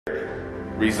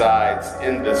resides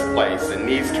in this place and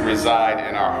needs to reside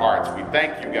in our hearts. We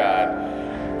thank you,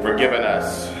 God, for giving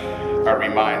us a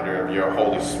reminder of your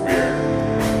Holy Spirit.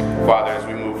 Father, as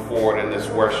we move forward in this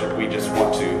worship, we just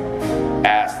want to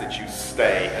ask that you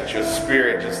stay, that your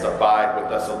Spirit just abide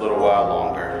with us a little while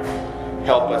longer.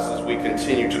 Help us as we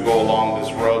continue to go along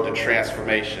this road to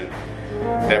transformation,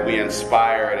 that we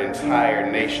inspire an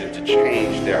entire nation to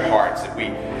change their hearts, that we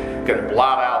can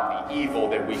blot out the evil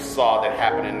that we saw that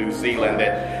happened in New Zealand,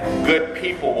 that good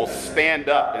people will stand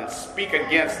up and speak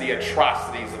against the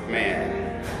atrocities of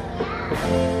man,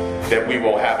 that we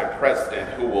will have a president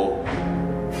who will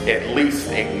at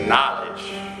least acknowledge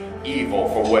evil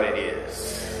for what it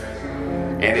is.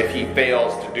 And if he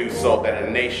fails to do so, that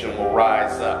a nation will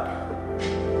rise up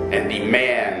and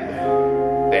demand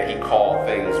that he call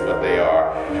things what they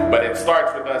are. But it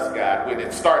starts with us, God.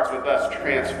 It starts with us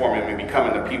transforming and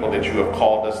becoming the people that you have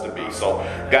called us to be. So,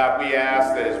 God, we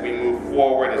ask that as we move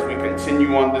forward, as we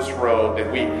continue on this road, that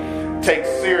we take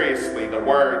seriously the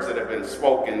words that have been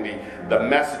spoken, the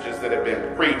messages that have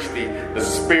been preached, the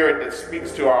Spirit that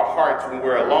speaks to our hearts when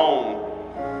we're alone,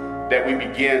 that we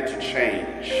begin to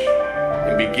change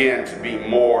and begin to be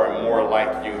more and more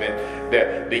like you,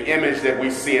 that the image that we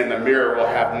see in the mirror will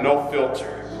have no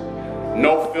filter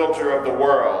of the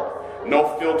world,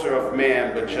 no filter of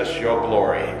man, but just your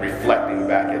glory reflecting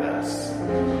back at us.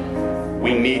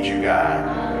 We need you,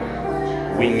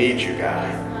 God. We need you,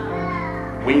 God.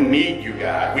 We need you,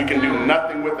 God. We can do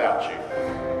nothing without you.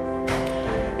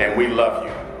 And we love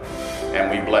you.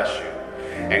 And we bless you.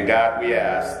 And God, we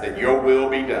ask that your will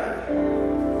be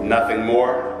done. Nothing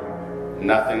more,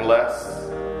 nothing less,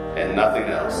 and nothing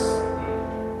else.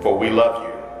 For we love you.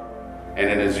 And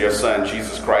it is your Son,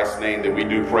 Jesus Christ's name, that we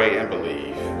do pray and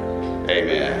believe.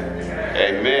 Amen.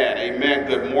 Amen. Amen.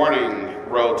 Good morning,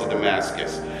 Road to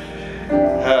Damascus.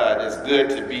 It's good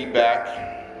to be back.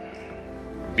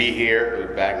 Be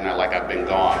here. Back, not like I've been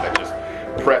gone, but just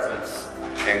presence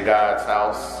in God's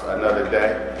house another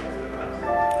day.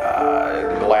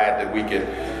 Glad that we can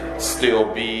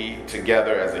still be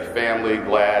together as a family.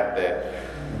 Glad that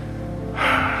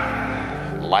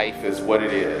life is what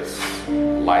it is.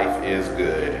 Life is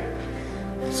good.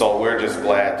 So we're just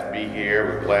glad to be here.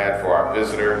 We're glad for our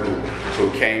visitor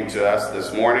who came to us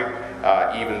this morning,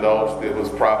 even though it was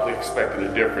probably expecting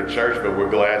a different church, but we're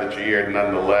glad that you're here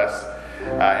nonetheless.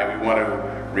 And we want to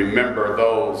remember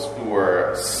those who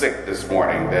were sick this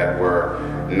morning that were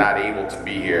not able to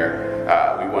be here.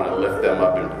 We want to lift them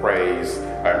up in praise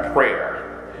and prayer,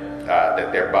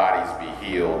 that their bodies be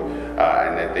healed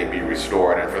and that they be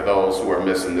restored. And for those who are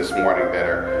missing this morning, that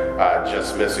are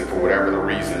just missing for whatever the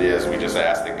reason is, we just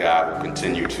ask that God will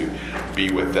continue to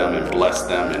be with them and bless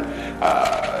them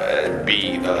and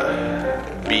be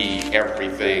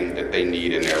everything that they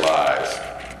need in their lives.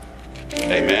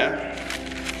 Amen.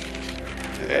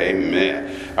 Amen.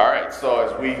 All right, so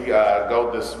as we go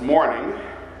this morning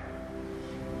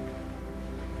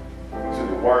to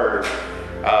the Word,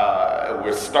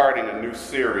 we're starting a new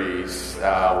series.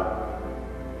 I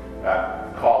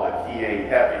call it He Ain't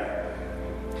Heavy.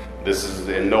 This is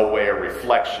in no way a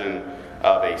reflection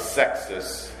of a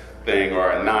sexist thing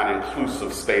or a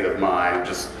non-inclusive state of mind,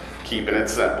 just keeping it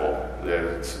simple.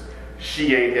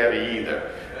 She ain't heavy either.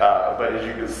 But as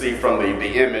you can see from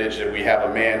the image, that we have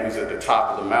a man who's at the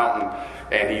top of the mountain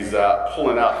and he's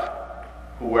pulling up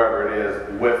whoever it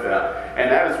is with him.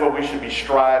 And that is what we should be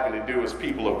striving to do as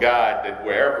people of God, that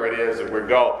wherever it is that we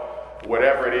go,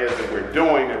 whatever it is that we're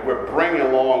doing, that we're bringing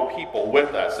along people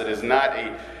with us. It is not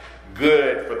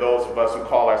good for those of us who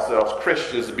call ourselves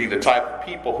Christians to be the type of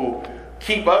people who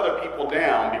keep other people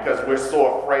down because we're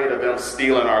so afraid of them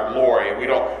stealing our glory. We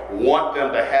don't want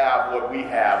them to have what we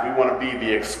have. We want to be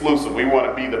the exclusive. We want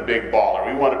to be the big baller.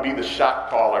 We want to be the shot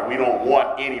caller. We don't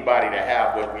want anybody to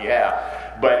have what we have.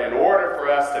 But in order for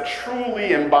us to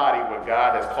truly embody what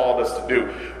God has called us to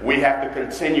do, we have to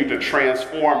continue to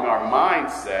transform our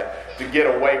mindset to get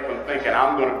away from thinking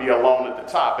I'm going to be alone at the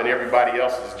top and everybody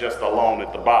else is just alone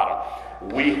at the bottom.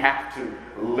 We have to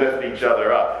lift each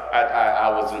other up.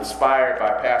 I was inspired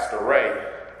by Pastor Ray,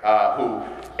 who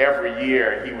every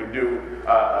year he would do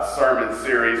a sermon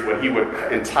series what he would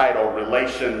entitle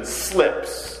Relation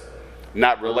Slips,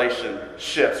 not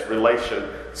relationships, relation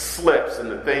slips, and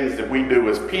the things that we do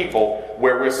as people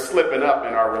where we're slipping up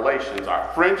in our relations,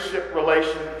 our friendship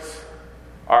relations,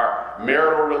 our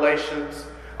marital relations,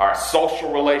 our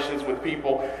social relations with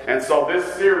people. And so this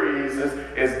series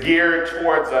is geared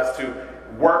towards us to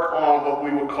work on what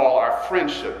we would call our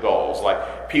friendship goals.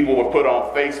 Like people would put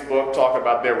on Facebook, talk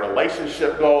about their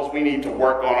relationship goals. We need to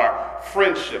work on our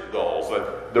friendship goals.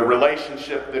 The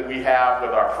relationship that we have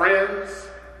with our friends,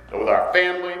 our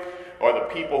family or the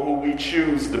people who we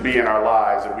choose to be in our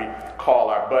lives that we call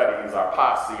our buddies, our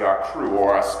posse, our crew,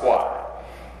 or our squad.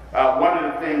 One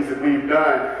of the things that we've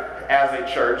done as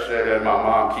a church, and my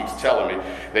mom keeps telling me,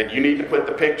 that you need to put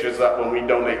the pictures up when we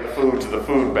donate the food to the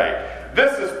food bank.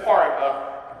 This is part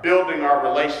of building our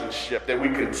relationship, that we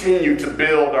continue to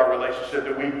build our relationship,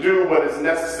 that we do what is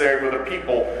necessary for the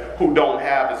people who don't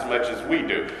have as much as we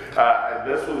do.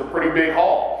 This was a pretty big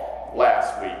haul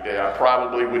last week.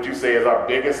 Probably, would you say, is our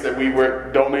biggest that we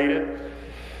were donated?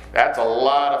 That's a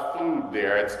lot of food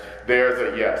there.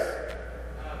 There's a yes.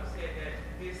 Said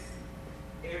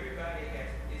that everybody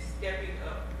is stepping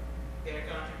up their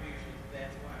contributions.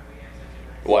 That's why we have such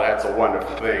a nice. Well, that's a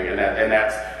wonderful thing, and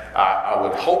that's I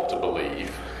would hope to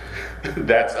believe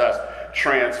that's us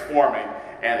transforming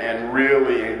and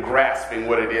really grasping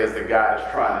what it is that God is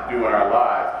trying to do in our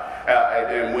lives.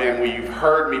 And when we've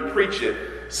heard me preach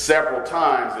it several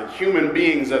times, that human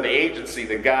beings are the agency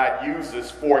that God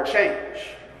uses for change.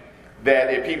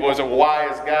 That if people say, why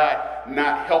is God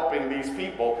not helping these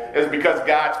people? It's because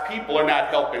God's people are not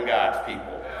helping God's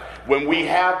people. When we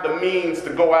have the means to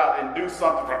go out and do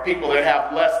something for people that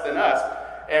have less than us,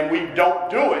 and we don't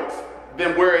do it,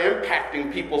 then we're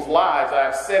impacting people's lives.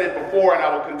 I've said it before, and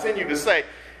I will continue to say,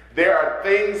 there are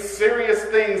things, serious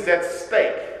things at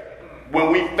stake when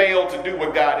we fail to do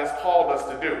what God has called us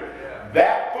to do.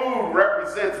 That food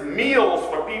represents meals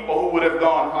for people who would have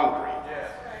gone hungry.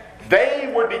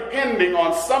 They were depending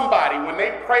on somebody. When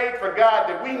they prayed for God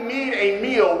that we need a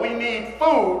meal, we need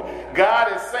food,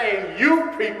 God is saying,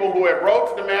 you people who have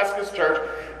rode to Damascus Church,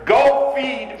 go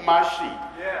feed my sheep.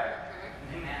 Yeah.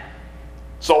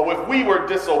 So if we were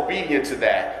disobedient to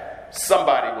that,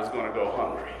 somebody was going to go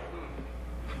hungry.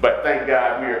 But thank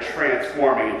God we are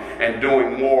transforming and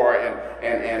doing more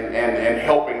and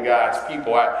helping God's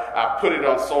people. I put it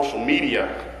on social media,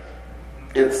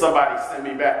 and somebody sent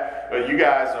me back, you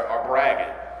guys are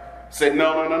bragging. Said,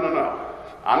 no.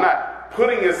 I'm not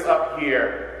putting this up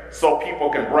here so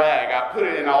people can brag. I put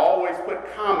it, and I always put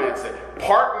comments that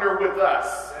partner with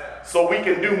us so we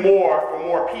can do more for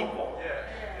more people.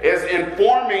 Is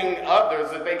informing others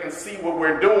that they can see what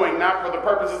we're doing, not for the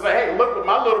purpose of saying, hey, look what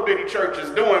my little bitty church is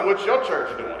doing. What's your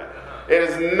church doing? It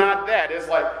is not that. It's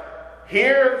like,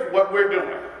 here's what we're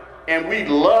doing, and we'd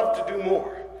love to do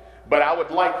more. But I would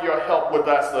like your help with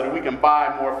us so that we can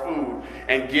buy more food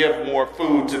and give more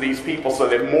food to these people so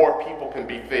that more people can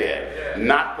be fed,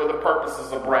 not for the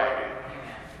purposes of bragging.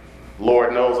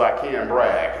 Lord knows I can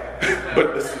brag,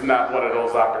 but this is not one of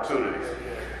those opportunities.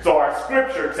 So our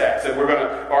scripture text, and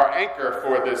our anchor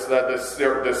for this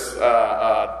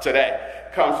today,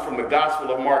 comes from the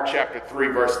Gospel of Mark chapter 3,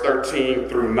 verse 13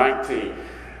 through 19.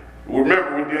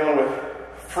 Remember, we're dealing with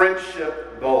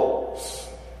friendship goals.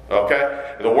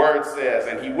 Okay? The word says,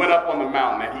 and he went up on the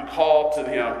mountain, and he called to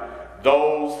him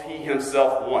those he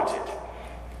himself wanted.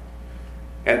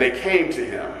 And they came to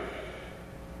him.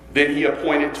 Then he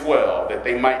appointed 12, that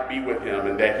they might be with him,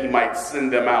 and that he might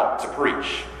send them out to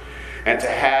preach, and to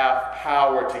have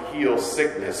power to heal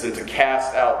sickness and to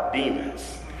cast out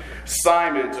demons.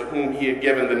 Simon, to whom he had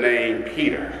given the name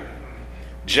Peter.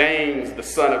 James, the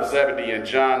son of Zebedee, and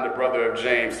John, the brother of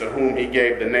James, to whom he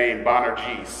gave the name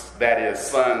Boanerges, that is,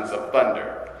 sons of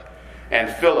thunder.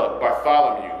 And Philip,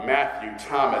 Bartholomew, Matthew,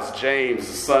 Thomas, James,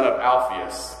 the son of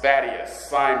Alphaeus, Thaddeus,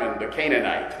 Simon the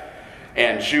Canaanite,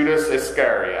 and Judas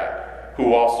Iscariot,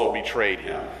 who also betrayed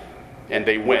him. And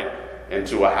they went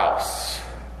into a house.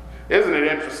 Isn't it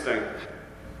interesting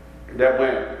that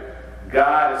when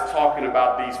God is talking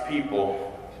about these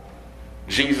people,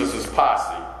 Jesus'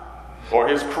 posse, or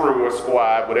his crew or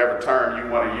squad, whatever term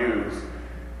you want to use,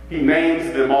 he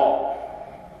names them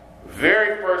all.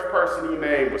 Very first person he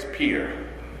named was Peter,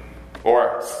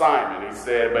 or Simon, he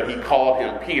said, but he called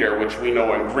him Peter, which we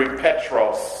know in Greek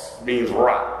Petros means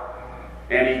rock.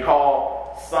 And he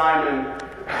called Simon,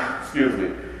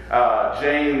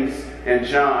 James and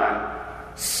John,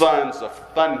 sons of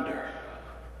thunder.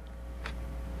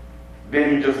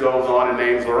 Then he just goes on and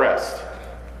names the rest.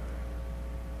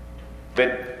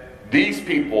 That these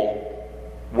people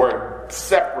were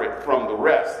separate from the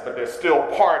rest, but they're still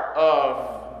part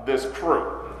of this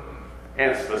crew.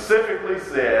 And specifically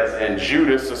says, and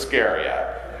Judas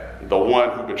Iscariot, the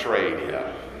one who betrayed him.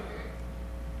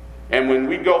 And when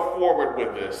we go forward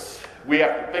with this, we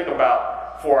have to think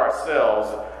about for ourselves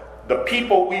the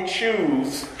people we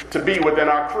choose to be within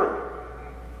our crew.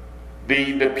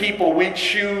 The people we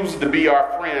choose to be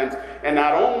our friends, and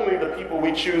not only the people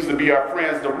we choose to be our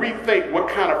friends, to rethink what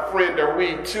kind of friend are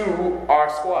we to our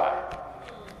squad.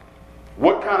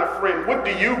 What kind of friend, what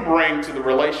do you bring to the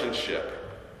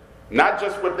relationship? Not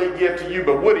just what they give to you,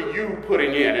 but what are you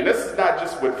putting in? And this is not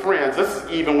just with friends. This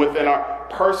is even within our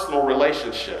personal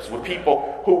relationships, with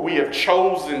people who we have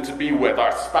chosen to be with,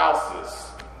 our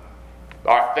spouses,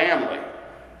 our family,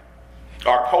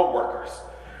 our co-workers.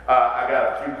 I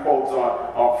got a few quotes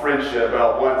on friendship.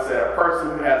 One said, a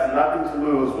person who has nothing to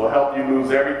lose will help you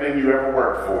lose everything you ever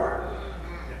worked for.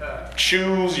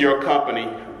 Choose your company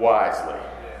wisely.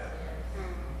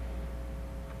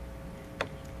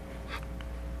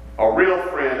 A real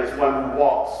friend is one who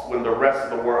walks when the rest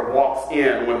of the world walks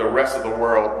in, when the rest of the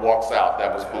world walks out.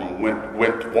 That was from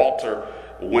Walter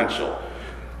Winchell.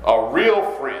 A real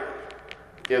friend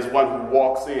is one who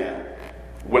walks in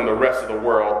when the rest of the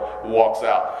world walks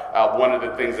out. One of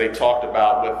the things they talked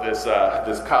about with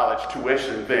this college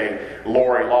tuition thing,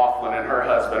 Lori Loughlin and her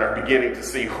husband are beginning to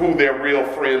see who their real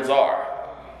friends are.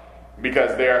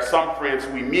 Because there are some friends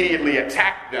who immediately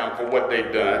attack them for what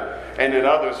they've done, and then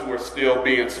others who are still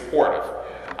being supportive.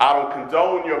 I don't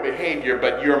condone your behavior,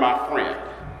 but you're my friend.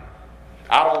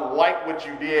 I don't like what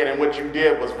you did, and what you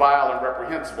did was vile and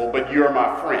reprehensible, but you're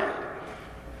my friend.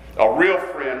 A real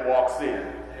friend walks in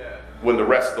when the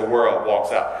rest of the world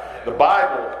walks out. The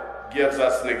Bible gives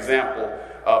us an example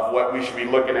of what we should be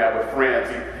looking at with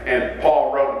friends. And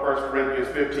Paul wrote in 1 Corinthians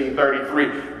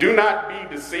 15:33, do not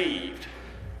be deceived.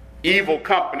 Evil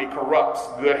company corrupts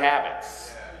good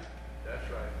habits.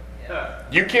 That's right.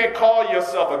 You can't call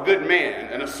yourself a good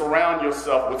man and surround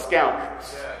yourself with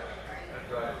scoundrels.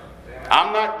 That's right.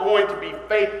 I'm not going to be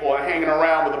faithful and hanging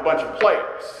around with a bunch of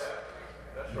players.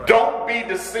 That's right. Don't be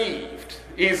deceived.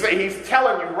 He's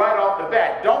telling you right off the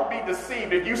bat, don't be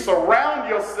deceived. If you surround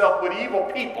yourself with evil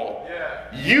people,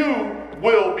 you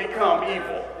will become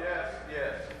evil.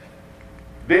 Yes.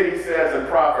 Then he says in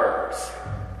Proverbs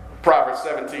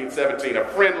 17:17, a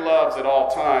friend loves at all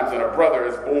times, and a brother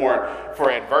is born for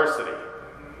adversity.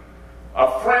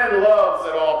 A friend loves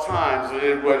at all times.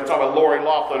 We're talking about Lori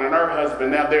Loughlin and her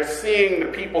husband. Now they're seeing the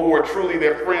people who are truly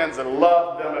their friends and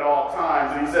love them at all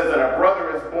times. And he says that a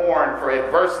brother is born for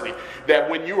adversity. That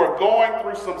when you are going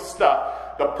through some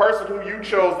stuff, the person who you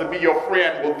chose to be your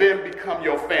friend will then become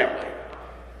your family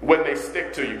when they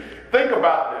stick to you. Think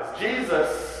about this.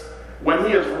 Jesus, when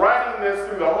he is writing this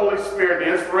through the Holy Spirit,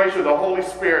 the inspiration of the Holy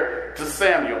Spirit to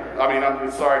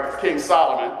to King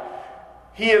Solomon,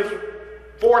 he is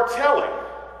foretelling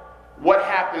what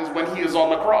happens when he is on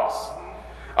the cross.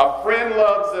 A friend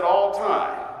loves at all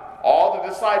time. All the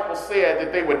disciples said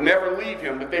that they would never leave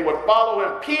him, that they would follow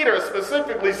him. Peter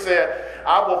specifically said,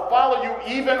 I will follow you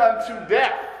even unto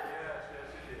death.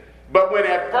 But when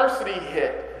adversity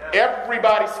hit,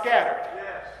 everybody scattered.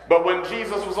 But when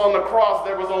Jesus was on the cross,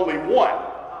 there was only one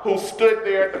who stood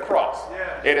there at the cross.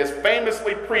 It is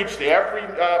famously preached every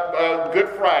Good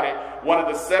Friday. One of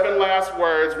the 7 last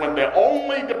words, when the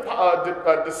only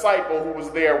disciple who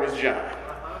was there was John.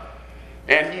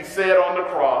 And he said on the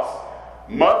cross,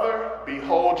 Mother,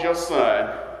 behold your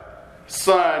son.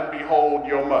 Son, behold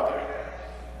your mother.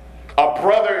 A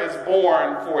brother is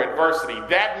born for adversity.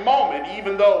 That moment,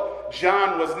 even though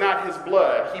John was not his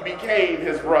blood, he became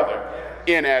his brother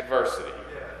in adversity.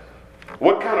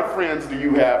 What kind of friends do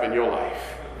you have in your life?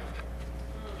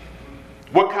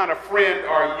 What kind of friend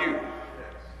are you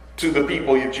to the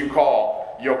people that you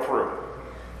call your crew?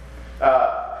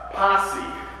 Posse.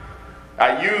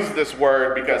 I use this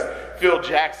word because Phil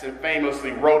Jackson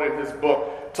famously wrote in his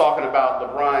book talking about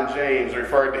LeBron James,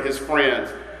 referred to his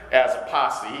friends as a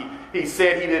posse. He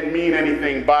said he didn't mean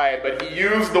anything by it, but he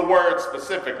used the word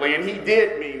specifically, and he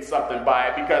did mean something by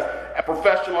it, because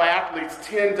professional athletes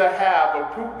tend to have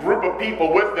a group of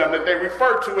people with them that they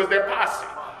refer to as their posse.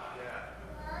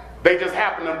 They just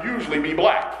happen to usually be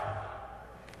black.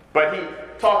 But he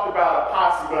talked about a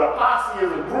posse, but a posse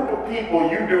is a group of people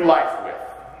you do life with.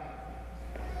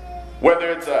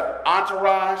 Whether it's an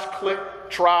entourage, clique,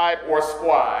 tribe, or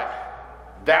squad,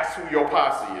 that's who your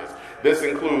posse is. This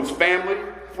includes family,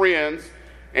 friends,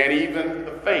 and even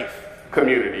the faith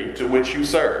community to which you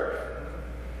serve.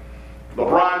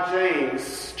 LeBron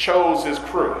James chose his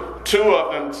crew. 2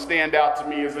 of them stand out to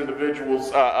me as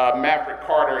individuals, Maverick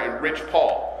Carter and Rich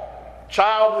Paul.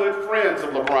 Childhood friends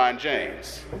of LeBron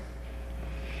James.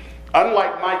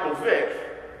 Unlike Michael Vick,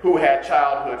 who had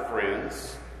childhood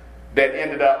friends that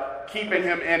ended up keeping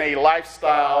him in a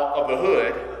lifestyle of the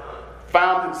hood,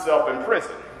 found himself in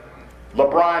prison.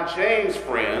 LeBron James'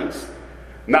 friends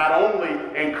not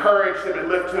only encouraged him and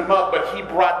lifted him up, but he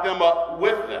brought them up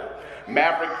with them.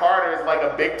 Maverick Carter is like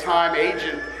a big-time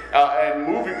agent and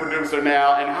movie producer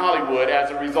now in Hollywood as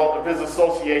a result of his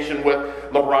association with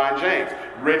LeBron James.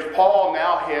 Rich Paul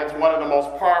now heads one of the most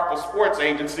powerful sports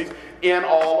agencies in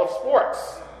all of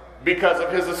sports. because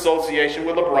of his association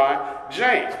with LeBron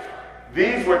James.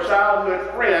 These were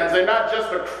childhood friends. They're not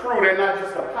just a crew. They're not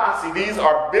just a posse. These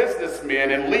are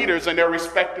businessmen and leaders in their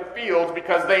respective fields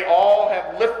because they all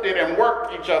have lifted and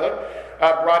worked each other,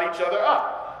 brought each other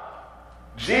up.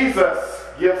 Jesus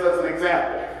gives us an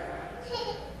example.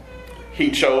 He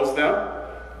chose them,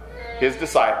 his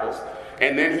disciples,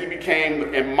 and then he became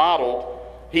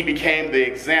the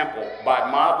example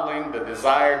by modeling the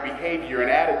desired behavior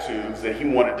and attitudes that he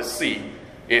wanted to see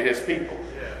in his people.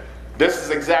 This is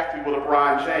exactly what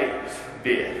LeBron James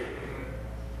did.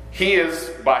 He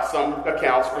is, by some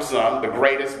accounts for some, the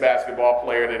greatest basketball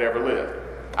player that ever lived.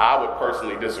 I would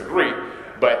personally disagree,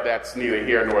 but that's neither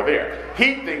here nor there.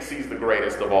 He thinks he's the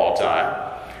greatest of all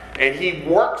time, and he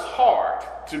works hard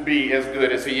to be as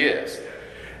good as he is.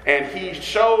 And he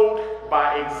showed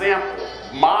by example,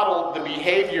 modeled the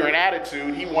behavior and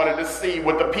attitude he wanted to see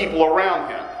with the people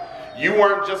around him. You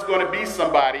weren't just going to be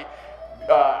somebody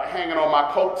hanging on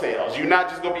my coattails. You're not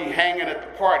just going to be hanging at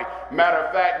the party. Matter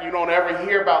of fact, you don't ever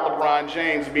hear about LeBron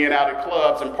James being out at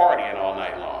clubs and partying all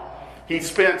night long. He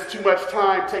spends too much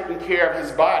time taking care of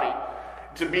his body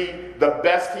to be the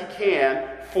best he can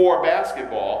for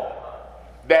basketball,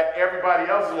 that everybody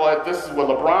else, well, if this is what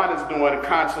LeBron is doing and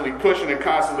constantly pushing and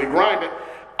constantly grinding,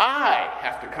 I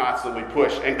have to constantly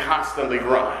push and constantly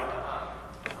grind.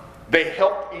 They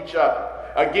help each other.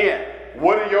 Again,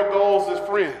 what are your goals as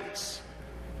friends?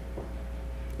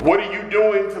 What are you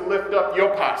doing to lift up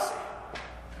your posse?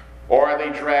 Or are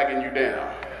they dragging you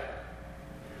down?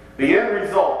 The end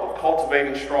result of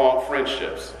cultivating strong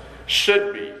friendships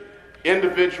should be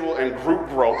individual and group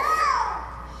growth,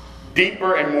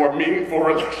 deeper and more meaningful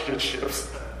relationships.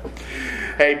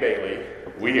 Hey, Bailey,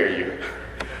 we hear you.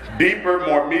 Deeper,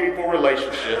 more meaningful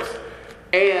relationships,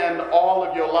 and all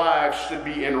of your lives should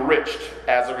be enriched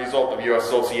as a result of your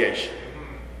association.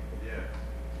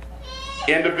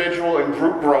 Individual and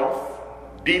group growth,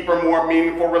 deeper, more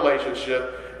meaningful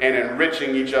relationship, and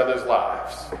enriching each other's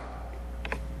lives.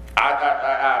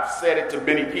 I've said it to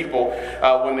many people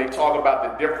when they talk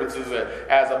about the differences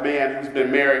as a man who's been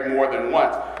married more than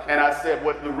once. And I said,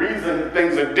 the reason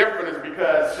things are different is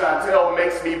because Chantel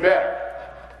makes me better.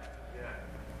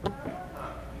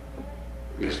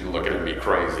 You're looking at me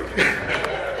crazy.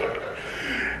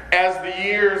 As the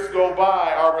years go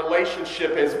by, our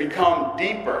relationship has become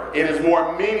deeper. It is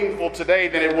more meaningful today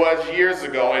than it was years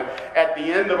ago. And at the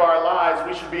end of our lives,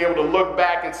 we should be able to look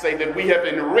back and say that we have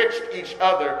enriched each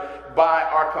other by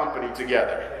our company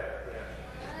together.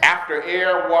 After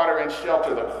air, water, and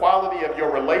shelter, the quality of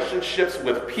your relationships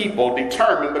with people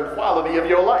determine the quality of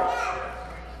your life.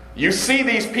 You see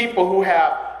these people who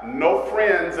have no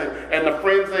friends, and the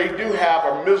friends they do have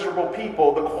are miserable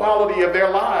people. The quality of their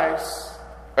lives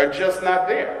are just not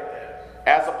there,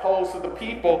 as opposed to the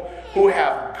people who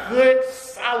have good,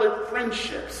 solid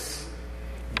friendships,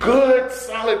 good,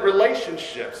 solid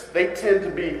relationships. They tend to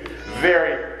be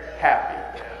very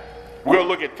happy. We're going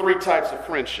to look at 3 types of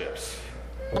friendships.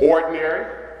 Ordinary,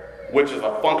 which is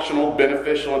a functional,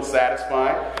 beneficial, and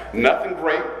satisfying. Nothing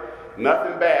great,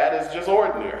 nothing bad, it's just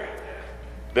ordinary.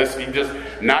 This is just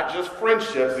not just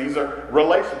friendships, these are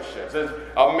relationships. It's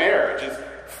a marriage, it's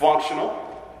functional.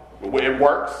 It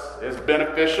works. It's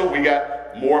beneficial. We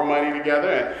got more money together,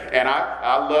 and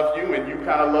I love you, and you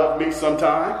kind of love me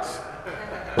sometimes.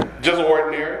 Just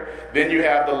ordinary. Then you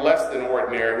have the less than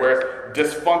ordinary, where it's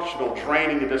dysfunctional,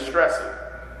 draining, and distressing.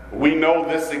 We know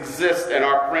this exists in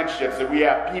our friendships, that we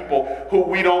have people who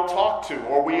we don't talk to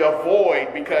or we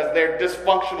avoid because they're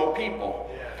dysfunctional people.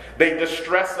 They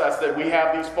distress us, that we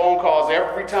have these phone calls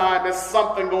every time there's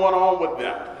something going on with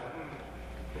them.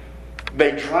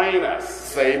 They drain us.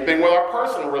 Same thing with our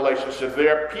personal relationships.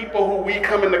 There are people who we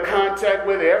come into contact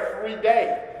with every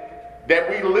day that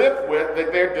we live with,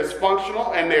 that they're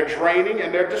dysfunctional and they're draining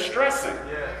and they're distressing.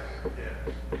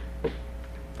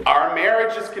 Our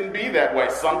marriages can be that way.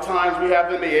 Sometimes we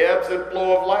have in the ebbs and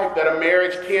flow of life that a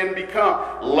marriage can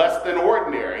become less than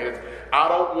ordinary. It's, I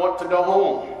don't want to go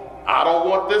home. I don't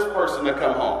want this person to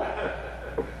come home.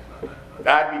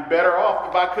 I'd be better off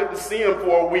if I couldn't see him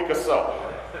for a week or so.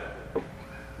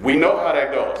 We know how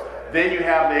that goes. Then you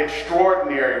have the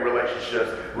extraordinary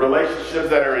relationships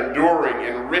that are enduring,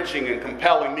 enriching, and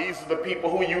compelling. These are the people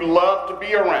who you love to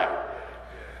be around.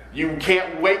 You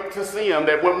can't wait to see them.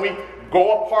 That when we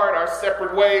go apart our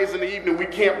separate ways in the evening, we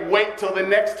can't wait till the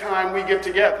next time we get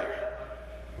together.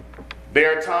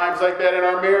 There are times like that in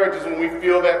our marriages when we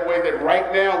feel that way, that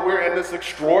right now we're in this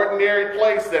extraordinary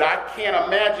place that I can't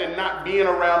imagine not being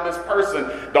around this person.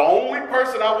 The only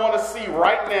person I want to see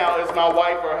right now is my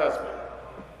wife or husband.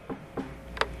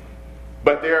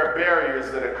 But there are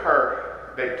barriers that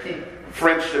occur that keep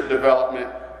friendship development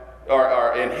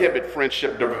or inhibit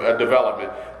friendship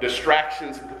development.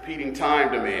 Distractions and competing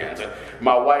time demands. And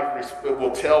my wife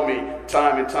will tell me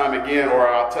time and time again, or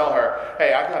I'll tell her,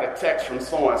 hey, I got a text from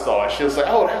so-and-so. And she'll say,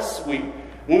 oh, that's sweet.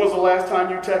 When was the last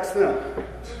time you texted them?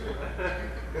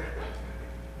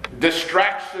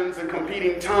 Distractions and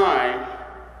competing time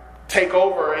take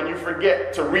over and you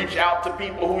forget to reach out to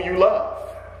people who you love.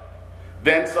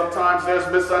 Then sometimes there's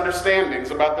misunderstandings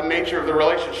about the nature of the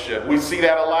relationship. We see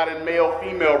that a lot in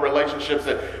male-female relationships,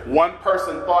 that one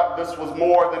person thought this was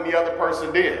more than the other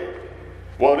person did.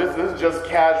 Well, this is just a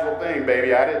casual thing,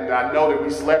 baby. I know that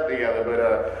we slept together, but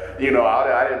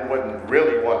I wouldn't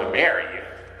really want to marry you.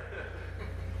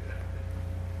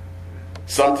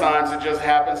 Sometimes it just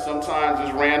happens, sometimes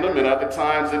it's random, and other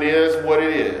times it is what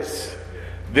it is.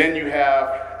 Then you have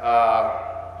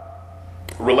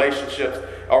relationships,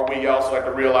 or we also have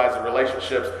to realize that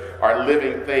relationships are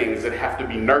living things that have to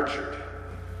be nurtured.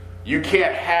 You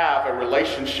can't have a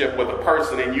relationship with a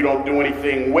person and you don't do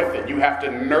anything with it. You have to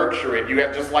nurture it. You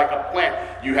have, just like a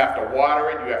plant, you have to water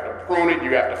it, you have to prune it,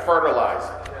 you have to fertilize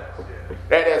it.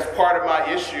 That is part of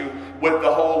my issue with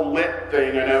the whole lit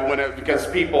thing, because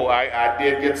people, I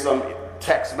did get some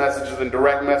text messages and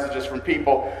direct messages from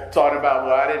people talking about,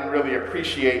 well, I didn't really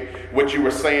appreciate what you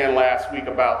were saying last week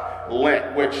about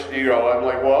Lent, which, I'm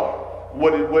like, well,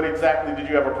 what exactly did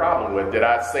you have a problem with? Did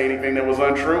I say anything that was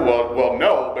untrue? Well,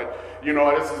 no, but,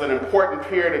 this is an important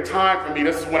period of time for me.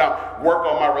 This is when I work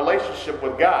on my relationship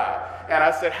with God. And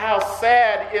I said, how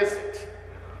sad is it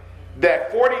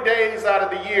that 40 days out of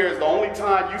the year is the only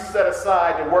time you set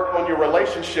aside to work on your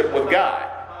relationship with God?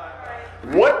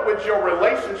 What would your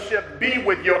relationship be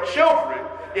with your children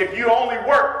if you only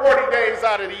work 40 days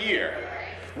out of the year?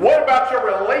 What about your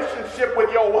relationship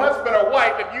with your husband or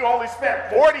wife if you only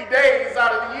spent 40 days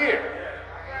out of the year?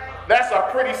 That's a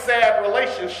pretty sad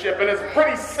relationship, and it's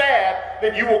pretty sad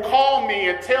that you will call me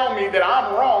and tell me that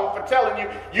I'm wrong for telling you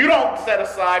you don't set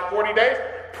aside 40 days.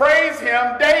 Praise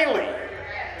Him daily.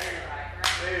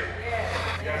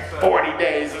 40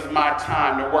 days is my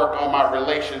time to work on my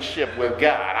relationship with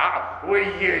God.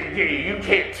 You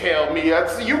can't tell me.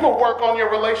 You can work on your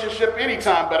relationship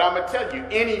anytime, but I'm going to tell you,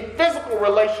 any physical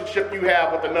relationship you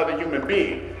have with another human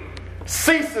being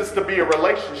ceases to be a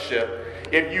relationship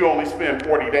if you only spend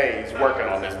 40 days working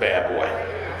on this bad boy.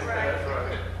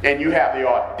 And you have the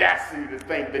audacity to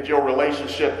think that your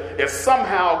relationship is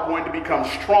somehow going to become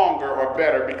stronger or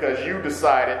better because you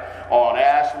decided on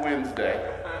Ash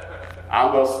Wednesday,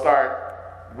 I'm going to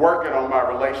start working on my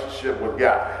relationship with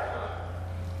God.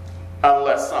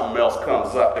 Unless something else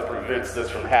comes up that prevents this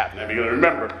from happening. Because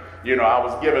remember, I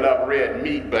was giving up red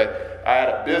meat, but I had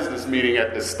a business meeting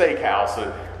at the steakhouse,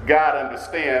 and God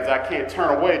understands I can't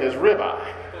turn away this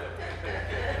ribeye.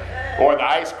 Or the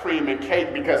ice cream and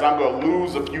cake because I'm going to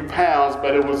lose a few pounds,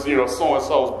 but it was,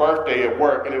 so-and-so's birthday at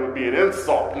work, and it would be an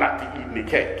insult not to eat any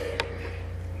cake.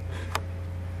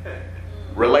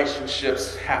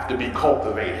 Relationships have to be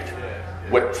cultivated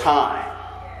with time,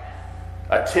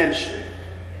 attention,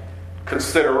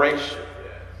 consideration.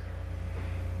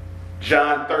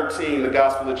 John 13, the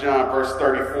Gospel of John, verse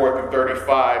 34 through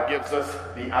 35, gives us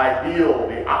the ideal,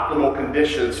 the optimal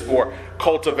conditions for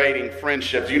cultivating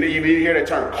friendships. You hear that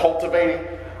term, cultivating?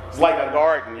 It's like a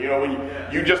garden, when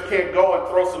you just can't go and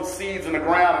throw some seeds in the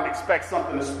ground and expect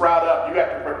something to sprout up. You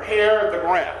have to prepare the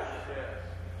ground,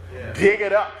 dig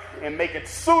it up, and make it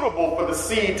suitable for the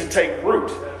seed to take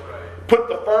root. Put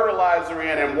the fertilizer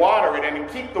in and water it and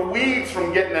keep the weeds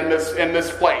from getting in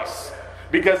this place.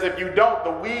 Because if you don't,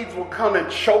 the weeds will come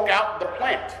and choke out the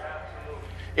plant.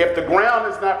 If the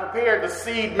ground is not prepared, the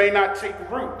seed may not take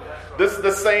root. This is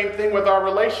the same thing with our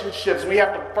relationships. We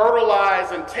have to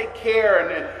fertilize and take care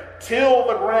and till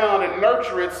the ground and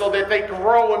nurture it so that they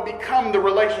grow and become the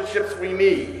relationships we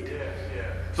need.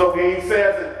 So he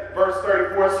says in verse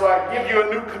 34, so I give you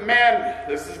a new commandment.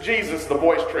 This is Jesus, the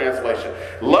Voice translation.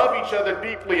 Love each other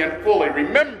deeply and fully.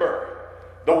 Remember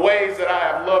the ways that I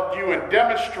have loved you and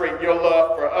demonstrate your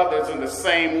love for others in the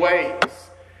same ways.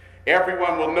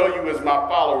 Everyone will know you as my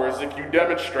followers if you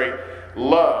demonstrate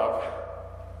love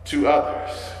to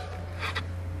others.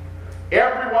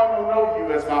 Everyone will know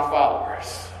you as my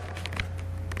followers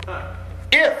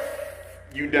if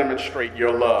you demonstrate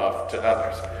your love to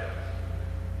others.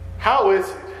 How is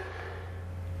it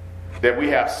that we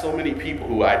have so many people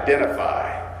who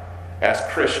identify as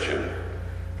Christian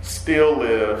still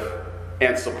live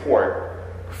and support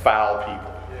foul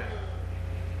people?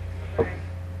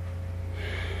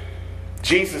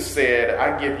 Jesus said,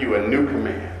 I give you a new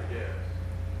command.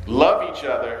 Love each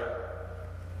other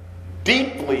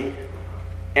deeply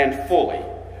and fully.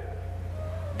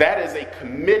 That is a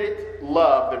committed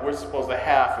love that we're supposed to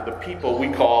have for the people we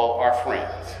call our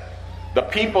friends. The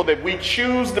people that we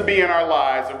choose to be in our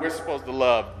lives that we're supposed to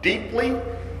love deeply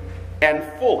and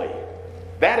fully.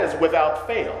 That is without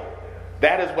fail.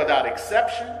 That is without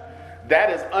exception. That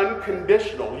is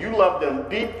unconditional. You love them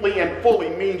deeply and fully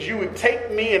means you would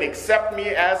take me and accept me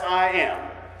as I am.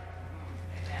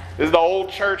 This is the old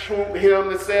church hymn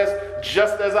that says,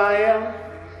 just as I am,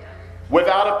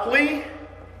 without a plea.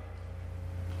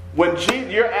 When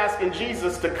you're asking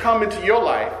Jesus to come into your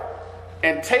life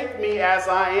and take me as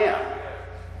I am,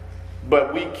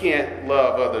 but we can't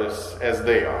love others as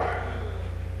they are.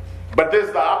 But this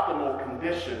is the optimal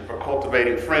condition for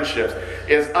cultivating friendships,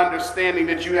 is understanding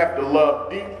that you have to love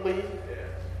deeply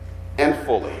and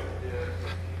fully.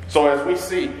 So as we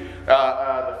see,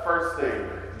 the first thing,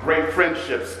 great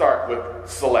friendships start with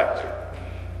selecting.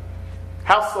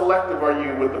 How selective are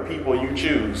you with the people you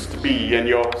choose to be in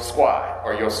your squad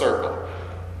or your circle?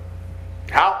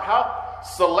 How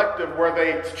selective were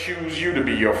they to choose you to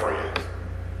be your friend?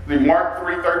 Mark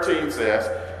 3:13 says,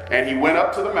 and he went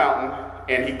up to the mountain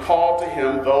and he called to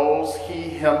him those he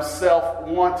himself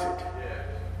wanted.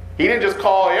 He didn't just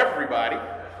call everybody.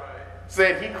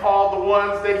 Said he called the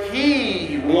ones that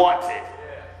he wanted.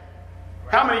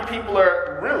 How many people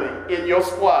are really in your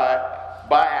squad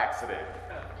by accident?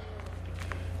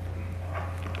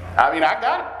 I mean, I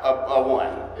got a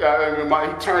one.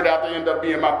 He turned out to end up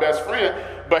being my best friend,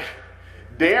 but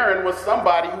Darren was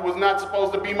somebody who was not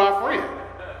supposed to be my friend.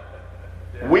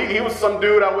 He was some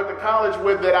dude I went to college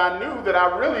with that I knew that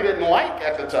I really didn't like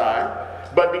at the time,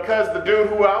 but because the dude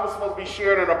who I was supposed to be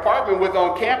sharing an apartment with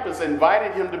on campus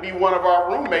invited him to be one of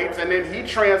our roommates, and then he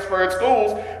transferred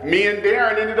schools, me and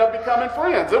Darren ended up becoming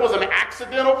friends. It was an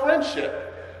accidental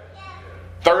friendship.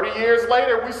 30 years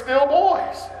later, we still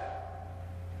boys.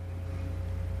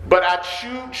 But I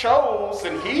chose,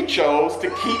 and he chose, to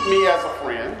keep me as a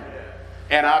friend.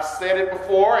 And I've said it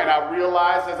before, and I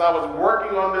realized as I was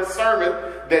working on this sermon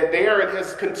that Darren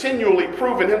has continually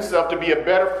proven himself to be a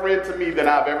better friend to me than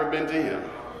I've ever been to him.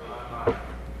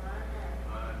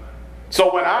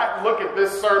 So when I look at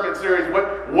this sermon series,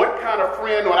 what kind of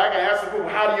friend, when I can ask people,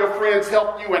 how do your friends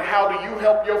help you and how do you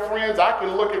help your friends? I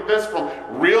can look at this from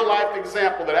real life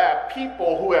example that I have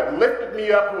people who have lifted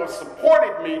me up, who have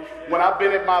supported me when I've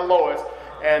been at my lowest,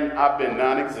 and I've been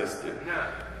non-existent.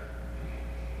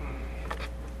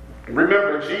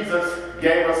 Remember, Jesus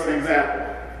gave us an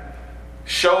example,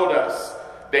 showed us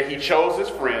that he chose his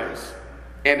friends,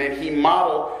 and that he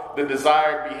modeled the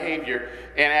desired behavior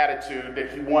and attitude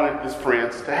that he wanted his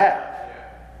friends to have.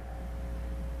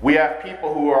 We have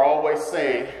people who are always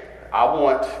saying, I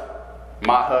want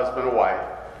my husband or wife,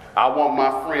 I want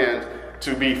my friend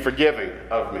to be forgiving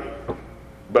of me,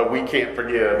 but we can't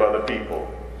forgive other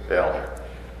people, Elder.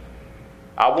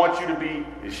 I want you to be,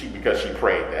 because she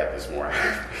prayed that this morning.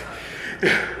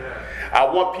 I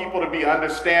want people to be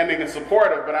understanding and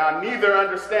supportive, but I'm neither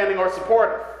understanding or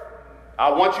supportive. I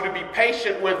want you to be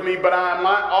patient with me, but I'm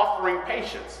not offering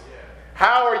patience.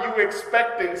 How are you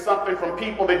expecting something from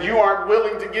people that you aren't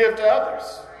willing to give to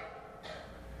others?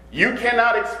 You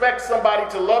cannot expect somebody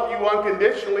to love you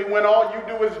unconditionally when all you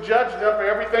do is judge them for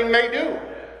everything they do.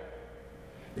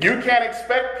 You can't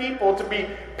expect people to be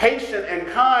patient and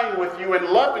kind with you and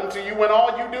loving to you when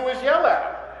all you do is yell at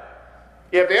them.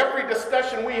 If every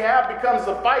discussion we have becomes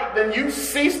a fight, then you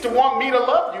cease to want me to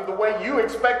love you the way you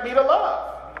expect me to love.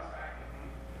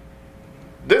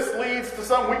 This leads to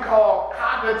something we call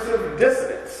cognitive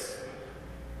dissonance.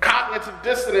 Cognitive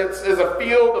dissonance is a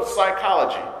field of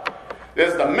psychology.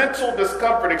 It's the mental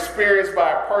discomfort experienced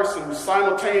by a person who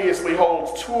simultaneously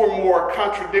holds two or more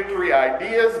contradictory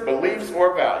ideas, beliefs,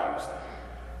 or values.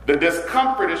 The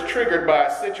discomfort is triggered by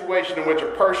a situation in which a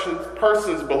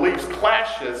person's beliefs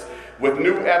clashes with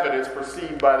new evidence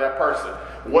perceived by that person.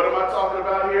 What am I talking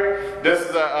about here? This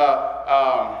is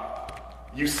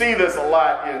you see this a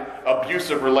lot in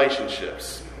abusive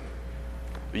relationships.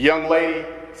 The young lady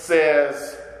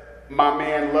says, my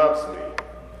man loves me.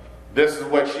 This is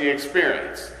what she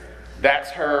experienced.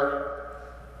 That's her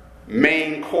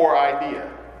main core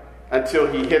idea until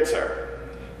he hits her.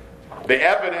 The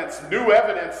evidence, new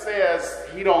evidence says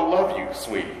he don't love you,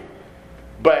 sweetie.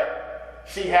 But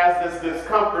she has this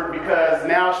discomfort because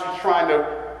now she's trying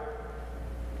to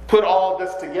put all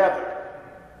this together.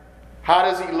 How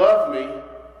does he love me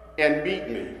and beat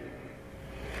me?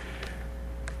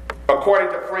 According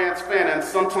to Franz Fanon,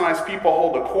 sometimes people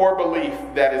hold a core belief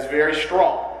that is very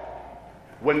strong.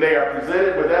 When they are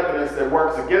presented with evidence that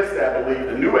works against that belief,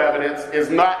 the new evidence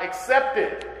is not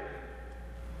accepted.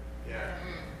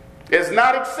 It's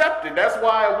not accepted. That's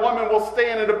why a woman will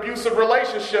stay in an abusive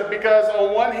relationship, because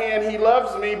on one hand he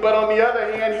loves me, but on the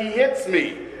other hand he hits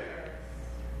me.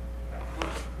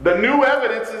 The new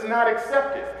evidence is not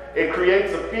accepted. It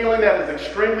creates a feeling that is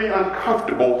extremely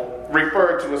uncomfortable,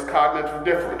 referred to as cognitive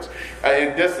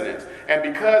dissonance. And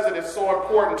because it is so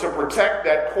important to protect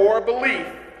that core belief,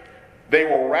 they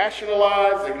will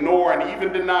rationalize, ignore, and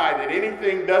even deny that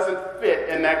anything doesn't fit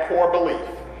in that core belief.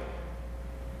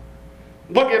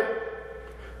 Look at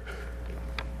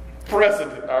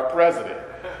our president.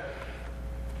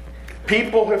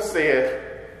 People have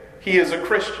said he is a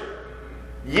Christian.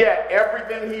 Yet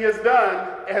everything he has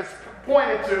done has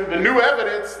pointed to the new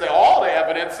evidence, that all the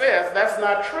evidence says that's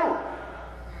not true.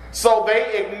 So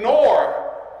they ignore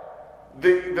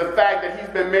the fact that he's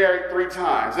been married 3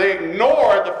 times. They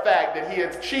ignore the fact that he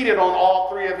has cheated on all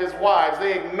 3 of his wives.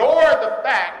 They ignore the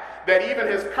fact that even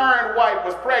his current wife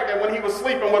was pregnant when he was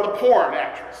sleeping with a porn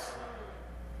actress.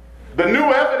 The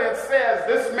new evidence says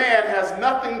this man has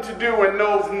nothing to do and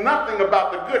knows nothing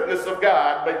about the goodness of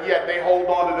God, but yet they hold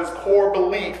on to this core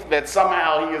belief that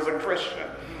somehow he is a Christian.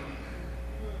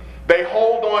 They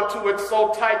hold on to it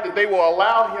so tight that they will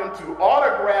allow him to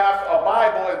autograph a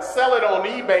Bible and sell it on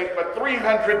eBay for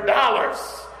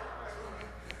 $300.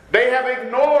 They have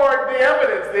ignored the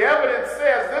evidence. The evidence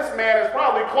says this man is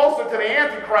probably closer to the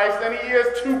Antichrist than he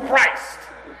is to Christ.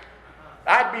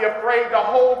 I'd be afraid to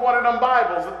hold one of them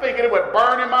Bibles and thinking it would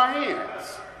burn in my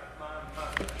hands.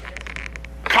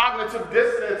 Cognitive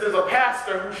dissonance is a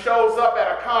pastor who shows up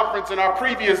at a conference in our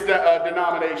previous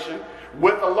denomination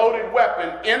with a loaded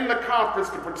weapon in the conference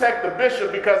to protect the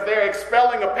bishop because they're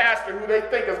expelling a pastor who they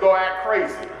think is going to act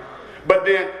crazy. But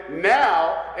then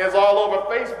now is all over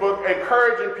Facebook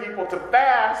encouraging people to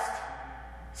fast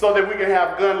so that we can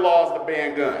have gun laws to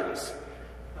ban guns.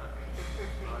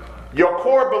 Your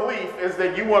core belief is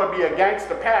that you want to be a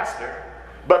gangster pastor,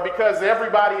 but because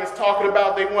everybody is talking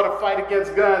about they want to fight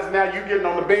against guns, now you're getting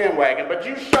on the bandwagon. But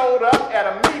you showed up at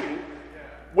a meeting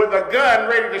with a gun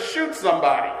ready to shoot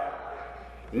somebody.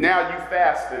 Now you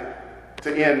fasting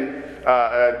to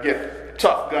get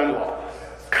tough gun laws.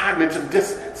 Cognitive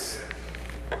dissonance.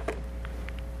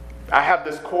 I have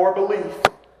this core belief,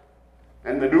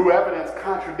 and the new evidence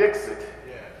contradicts it,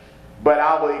 but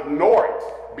I will ignore it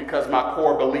because my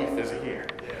core belief is here.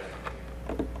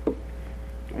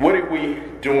 What are we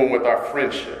doing with our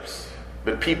friendships?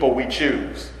 The people we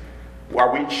choose?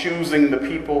 Are we choosing the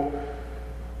people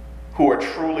who are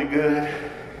truly good?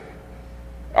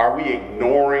 Are we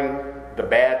ignoring the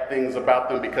bad things about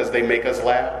them because they make us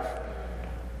laugh?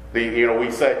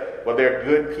 We say, well, they're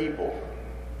good people.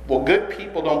 Well, good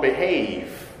people don't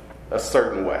behave a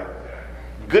certain way.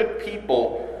 Good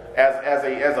people,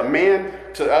 as a man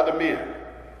to other men,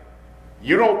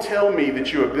 you don't tell me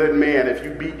that you're a good man if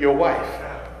you beat your wife.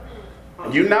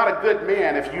 You're not a good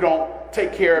man if you don't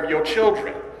take care of your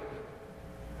children.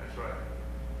 That's right.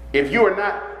 If you are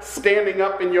not standing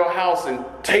up in your house and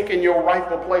taking your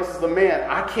rightful place as a man,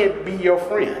 I can't be your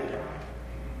friend.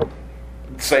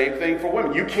 Same thing for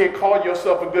women. You can't call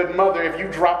yourself a good mother if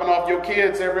you're dropping off your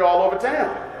kids all over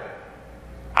town.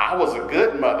 I was a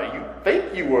good mother. You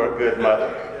think you were a good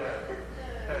mother.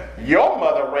 Your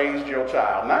mother raised your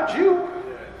child, not you.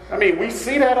 I mean, we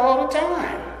see that all the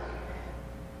time.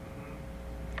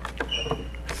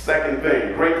 Second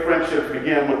thing, great friendships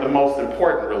begin with the most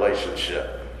important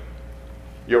relationship.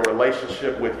 Your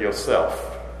relationship with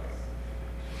yourself.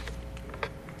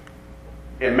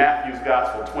 In Matthew's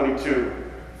Gospel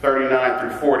 22:39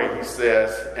 through 40, he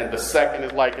says, and the second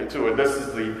is likened to it. This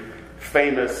is the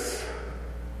famous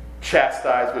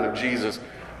chastisement of Jesus.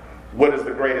 What is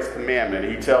the greatest commandment?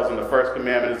 He tells them the first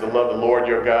commandment is to love the Lord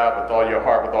your God with all your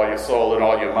heart, with all your soul, and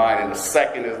all your mind. And the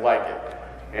second is like it.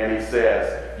 And he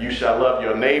says, you shall love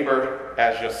your neighbor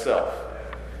as yourself.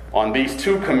 On these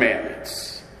 2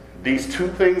 commandments, these 2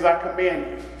 things I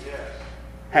command you,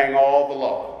 hang all the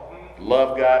law.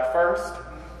 Love God first,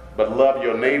 but love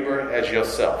your neighbor as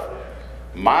yourself.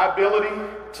 My ability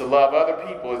to love other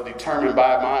people is determined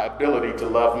by my ability to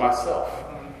love myself.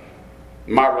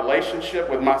 My relationship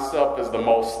with myself is the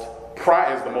most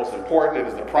important. It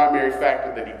is the primary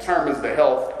factor that determines the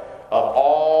health of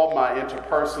all my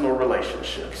interpersonal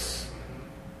relationships.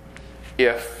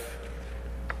 If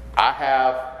I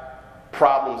have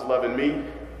problems loving me,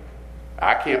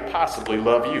 I can't possibly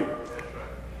love you.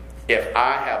 If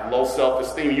I have low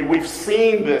self-esteem, we've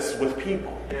seen this with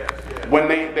people. When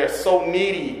they're so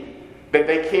needy that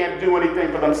they can't do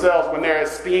anything for themselves, when their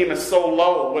esteem is so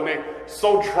low, when they're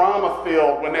so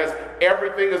drama-filled, when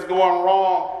everything is going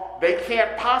wrong, they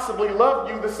can't possibly love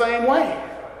you the same way,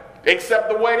 except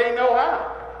the way they know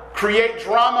how. Create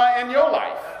drama in your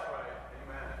life.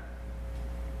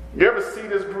 You ever see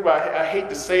this group? I hate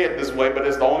to say it this way, but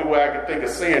it's the only way I can think of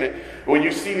saying it. When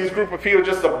you see these group of people,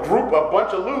 just a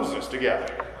bunch of losers together.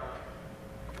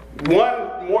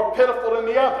 One more pitiful than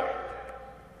the other.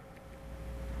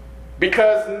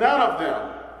 Because none of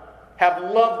them have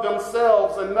loved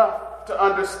themselves enough to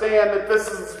understand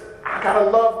that I gotta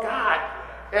love God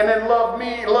and then love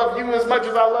you as much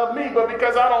as I love me. But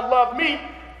because I don't love me,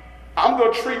 I'm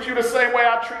gonna treat you the same way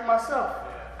I treat myself.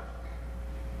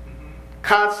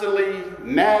 Constantly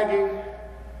nagging,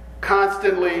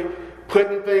 constantly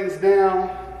putting things down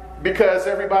because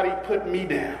everybody put me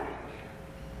down.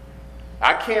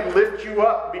 I can't lift you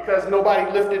up because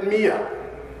nobody lifted me up.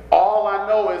 All I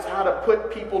know is how to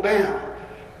put people down.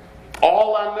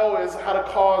 All I know is how to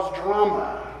cause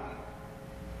drama.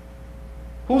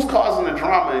 Who's causing the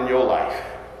drama in your life?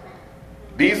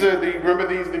 Remember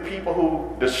the people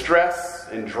who distress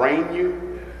and drain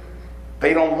you?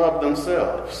 They don't love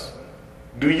themselves.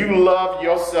 Do you love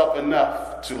yourself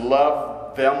enough to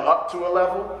love them up to a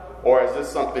level? Or is this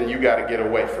something you got to get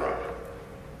away from?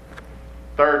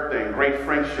 Third thing, great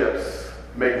friendships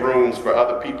make rooms for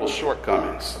other people's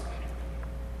shortcomings.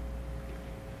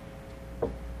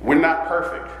 We're not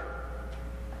perfect.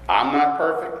 I'm not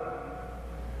perfect.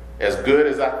 As good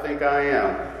as I think I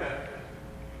am.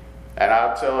 And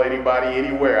I'll tell anybody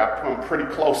anywhere, I'm pretty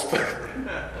close to it.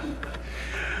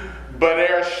 But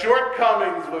there are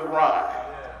shortcomings with Ron.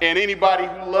 And anybody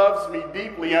who loves me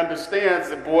deeply understands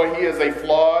that, boy, he is a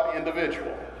flawed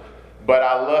individual. But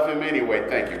I love him anyway.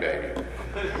 Thank you, David.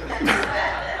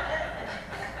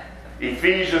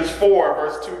 Ephesians 4,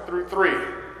 verse 2 through 3.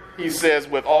 He says,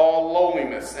 with all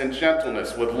lowliness and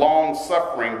gentleness, with long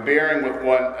suffering, bearing with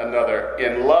one another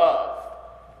in love,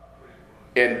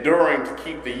 enduring to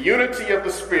keep the unity of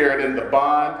the Spirit in the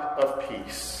bond of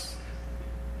peace.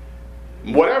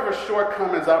 Whatever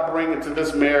shortcomings I bring into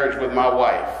this marriage with my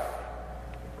wife,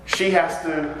 she has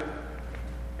to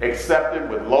accept it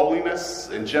with lowliness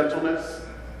and gentleness,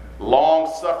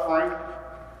 long suffering.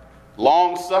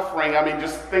 Long suffering,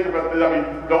 just think about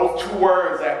it. Those two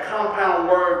words, that compound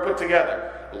word put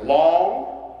together.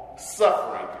 Long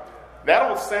suffering. That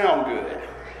don't sound good.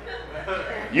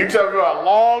 You tell me a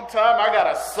long time I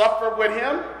got to suffer with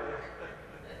him?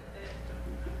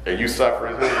 Are you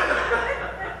suffering with him?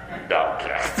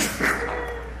 Okay.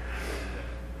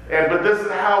 But this is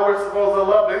how we're supposed to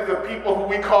love. These are people who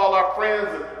we call our friends,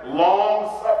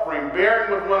 long suffering,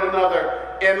 bearing with one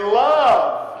another in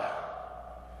love.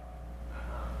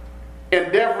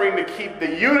 Endeavoring to keep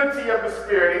the unity of the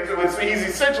Spirit. He's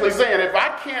essentially saying, if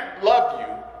I can't love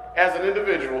you as an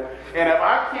individual, and if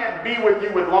I can't be with you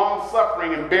with long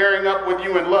suffering and bearing up with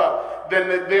you in love, then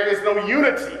there is no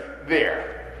unity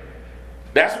there.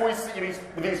 That's what we see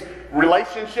these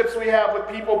relationships we have with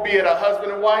people, be it a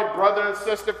husband and wife, brother and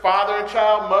sister, father and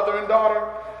child, mother and daughter.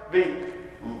 The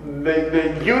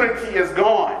unity is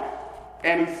gone.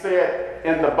 And he said,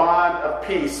 in the bond of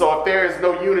peace. So if there is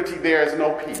no unity, there is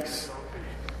no peace.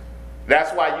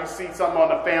 That's why you see some on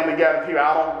the family gathering here.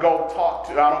 I don't go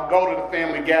to the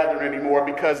family gathering anymore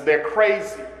because they're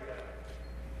crazy.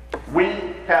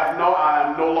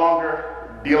 I am no longer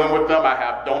dealing with them.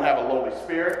 Don't have a lowly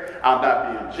spirit. I'm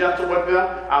not being gentle with them.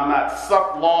 I'm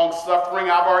not long suffering.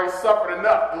 I've already suffered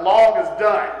enough. The long is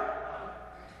done.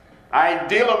 I ain't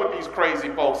dealing with these crazy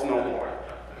folks no more.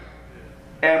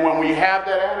 And when we have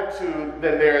that attitude,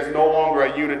 then there is no longer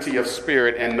a unity of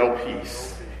spirit and no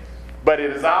peace. But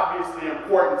it is obviously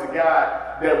important to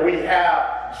God that we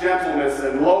have gentleness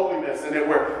and lowliness and that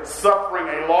we're suffering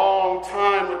a long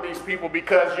time with these people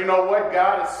because you know what?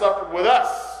 God has suffered with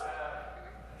us.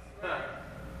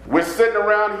 We're sitting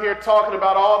around here talking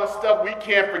about all the stuff we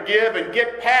can't forgive and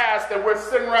get past, and we're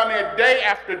sitting around there day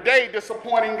after day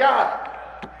disappointing God.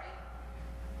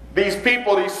 These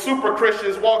people, these super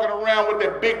Christians walking around with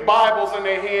their big Bibles in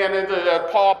their hand, and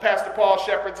Pastor Paul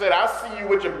Shepherd said, I see you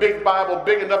with your big Bible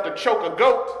big enough to choke a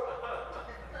goat.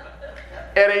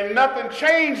 And ain't nothing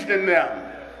changed in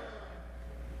them.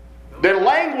 Their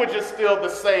language is still the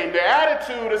same. Their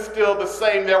attitude is still the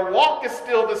same. Their walk is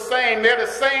still the same. They're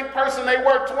the same person they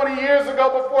were 20 years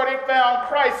ago before they found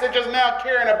Christ. They're just now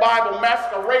carrying a Bible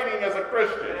masquerading as a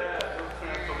Christian.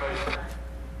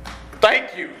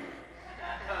 Thank you.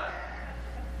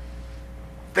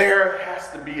 There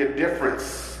has to be a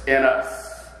difference in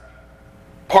us.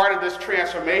 Part of this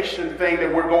transformation thing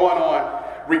that we're going on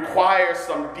requires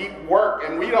some deep work,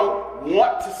 and we don't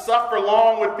want to suffer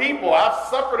long with people. I've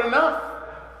suffered enough.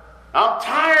 I'm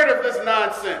tired of this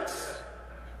nonsense.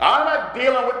 I'm not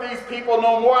dealing with these people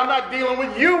no more. I'm not dealing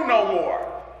with you no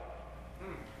more.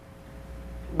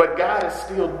 But God is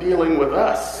still dealing with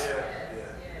us.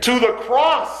 To the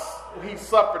cross he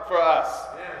suffered for us.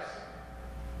 Yes.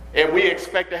 And we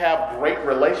expect to have great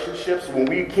relationships when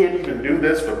we can't even do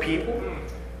this for people.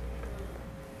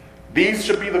 These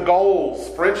should be the goals,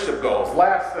 friendship goals.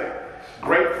 Last thing,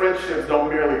 great friendships don't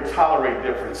merely tolerate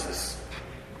differences.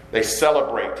 They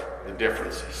celebrate the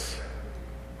differences.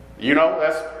 You know,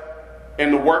 that's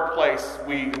in the workplace,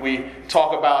 we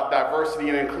talk about diversity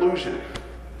and inclusion.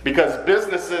 Because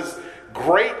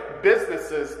great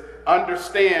businesses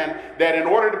understand that in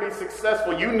order to be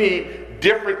successful, you need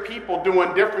different people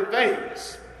doing different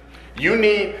things. You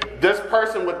need this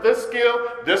person with this skill,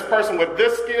 this person with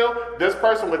this skill, this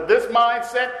person with this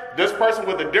mindset, this person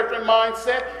with a different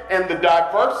mindset, and the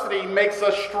diversity makes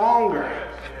us stronger.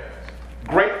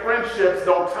 Great friendships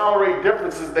don't tolerate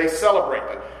differences, they celebrate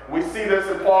them. We see this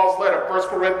in Paul's letter, 1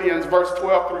 Corinthians verse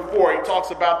 12 through 4. He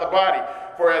talks about the body.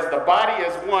 For as the body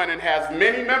is one and has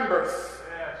many members,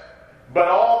 but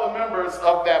all the members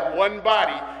of that one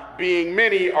body, being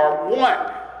many, are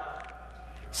one,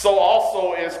 so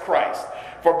also is Christ.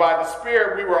 For by the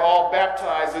Spirit we were all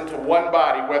baptized into one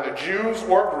body, whether Jews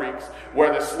or Greeks,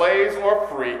 whether slaves or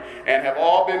free, and have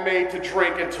all been made to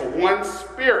drink into one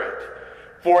Spirit.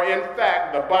 For in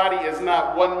fact, the body is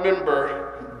not one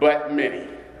member, but many.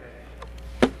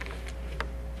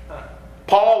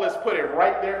 Paul has put it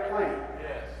right there plain.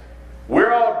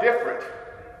 We're all different,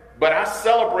 but I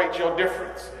celebrate your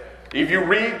difference. If you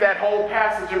read that whole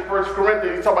passage in 1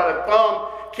 Corinthians, you talk about the thumb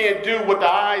can't do what the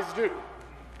eyes do.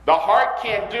 The heart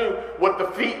can't do what the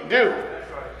feet do.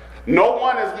 No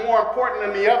one is more important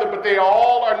than the other, but they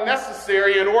all are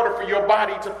necessary in order for your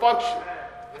body to function.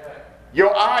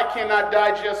 Your eye cannot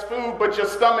digest food, but your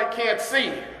stomach can't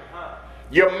see.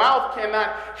 Your mouth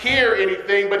cannot hear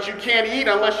anything, but you can't eat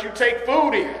unless you take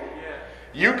food in.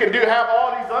 You can have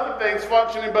all these other things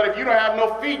functioning, but if you don't have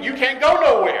no feet, you can't go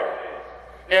nowhere.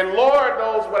 And Lord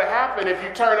knows what happened if you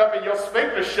turn up and your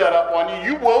sphincter shut up on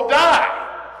you. You will die.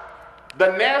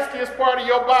 The nastiest part of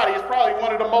your body is probably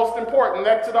one of the most important,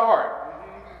 next to the heart.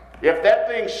 If that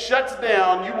thing shuts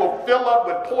down, you will fill up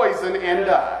with poison and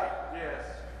die.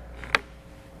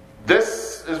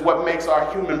 This is what makes our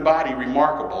human body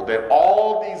remarkable, that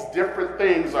all these different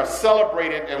things are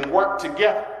celebrated and work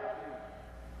together.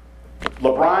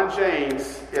 LeBron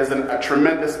James is a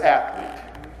tremendous athlete.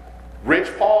 Rich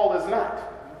Paul is not.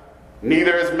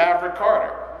 Neither is Maverick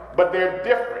Carter. But they're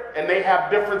different, and they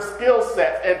have different skill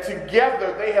sets, and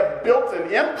together they have built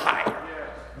an empire.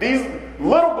 These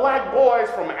little black boys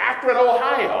from Akron,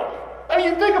 Ohio. I mean,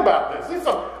 you think about this. These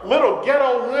are little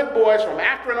ghetto hood boys from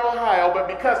Akron, Ohio, but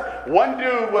because one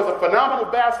dude was a phenomenal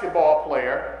basketball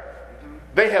player,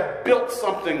 they have built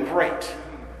something great.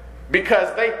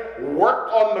 Because they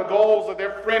worked on the goals of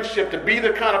their friendship to be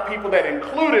the kind of people that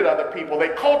included other people. They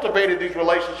cultivated these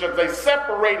relationships. They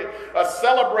celebrated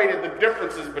the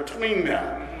differences between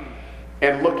them.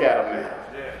 And look at them now.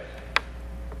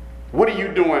 What are you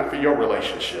doing for your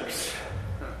relationships?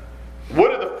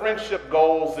 What are the friendship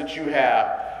goals that you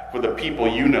have for the people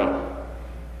you know?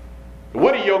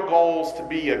 What are your goals to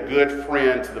be a good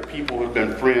friend to the people who've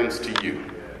been friends to you?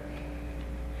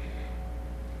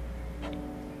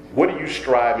 What are you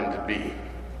striving to be?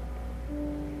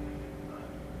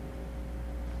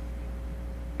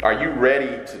 Are you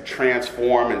ready to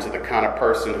transform into the kind of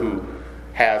person who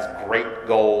has great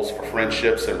goals for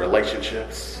friendships and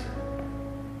relationships?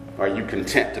 Are you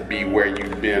content to be where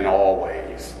you've been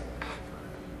always?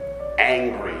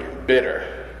 Angry and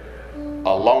bitter,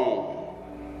 alone,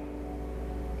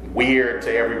 weird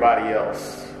to everybody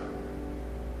else.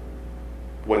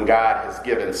 When God has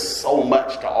given so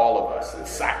much to all of us and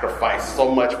sacrificed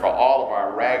so much for all of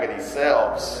our raggedy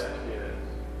selves.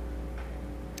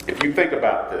 If you think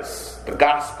about this, the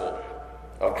gospel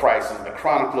of Christ is the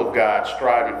chronicle of God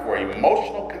striving for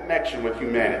emotional connection with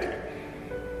humanity.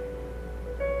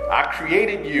 I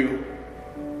created you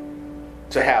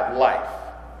to have life.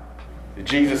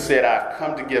 Jesus said, I've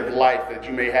come to give life that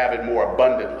you may have it more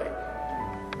abundantly.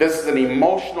 This is an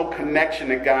emotional connection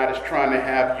that God is trying to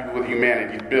have you with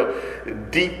humanity.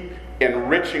 Build deep,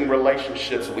 enriching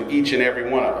relationships with each and every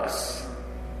one of us.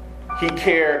 He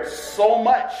cared so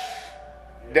much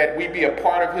that we be a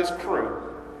part of his crew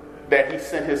that he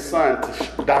sent his son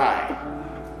to die.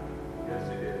 Yes,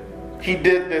 he did. He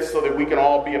did this so that we can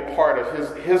all be a part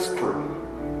of his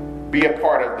crew, be a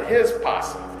part of his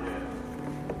posse.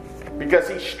 Because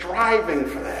he's striving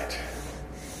for that.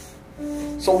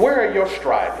 So where are your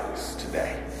strivings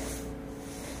today?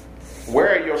 Where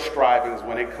are your strivings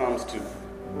when it comes to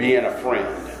being a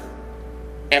friend?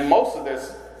 And most of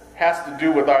this has to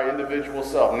do with our individual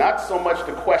self. Not so much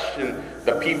to question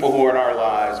the people who are in our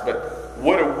lives, but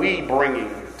what are we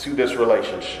bringing to this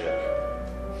relationship?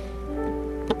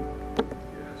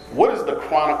 What is the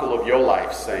chronicle of your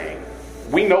life saying?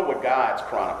 We know what God's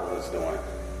chronicle is doing.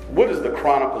 What is the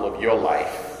chronicle of your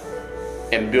life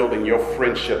in building your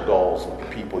friendship goals with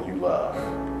the people you love?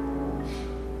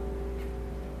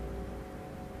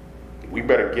 We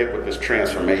better get with this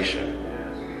transformation.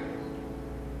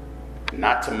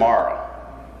 Not tomorrow.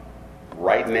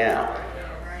 Right now.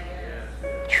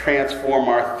 Transform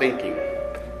our thinking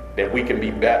that we can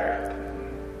be better.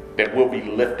 That we'll be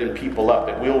lifting people up.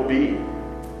 That we'll be.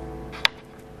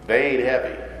 They ain't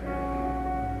heavy.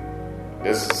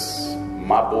 This is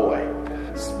my boy.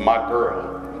 This is my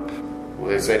girl. Well,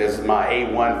 they say this is my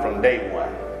A1 from day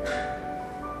one.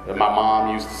 And my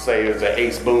mom used to say it was an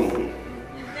ace boom.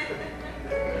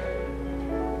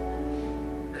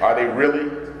 Are they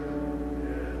really?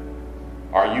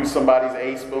 Are you somebody's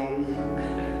ace boom?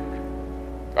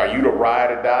 Are you the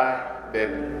ride or die?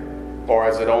 Or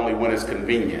is it only when it's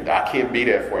convenient? I can't be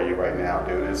there for you right now,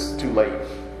 dude. It's too late.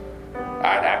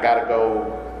 I gotta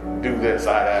go do this.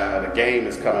 The game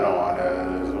is coming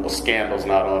on. Scandal's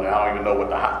not on. I don't even know what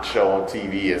the hot show on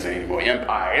TV is anymore.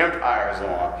 Empire's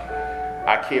on.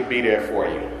 I can't be there for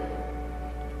you.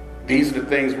 These are the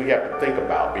things we have to think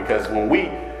about, because when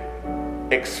we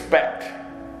expect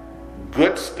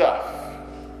good stuff,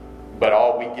 but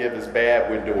all we give is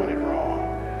bad, we're doing it wrong.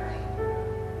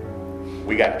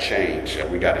 We got to change,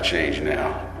 and we got to change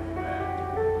now.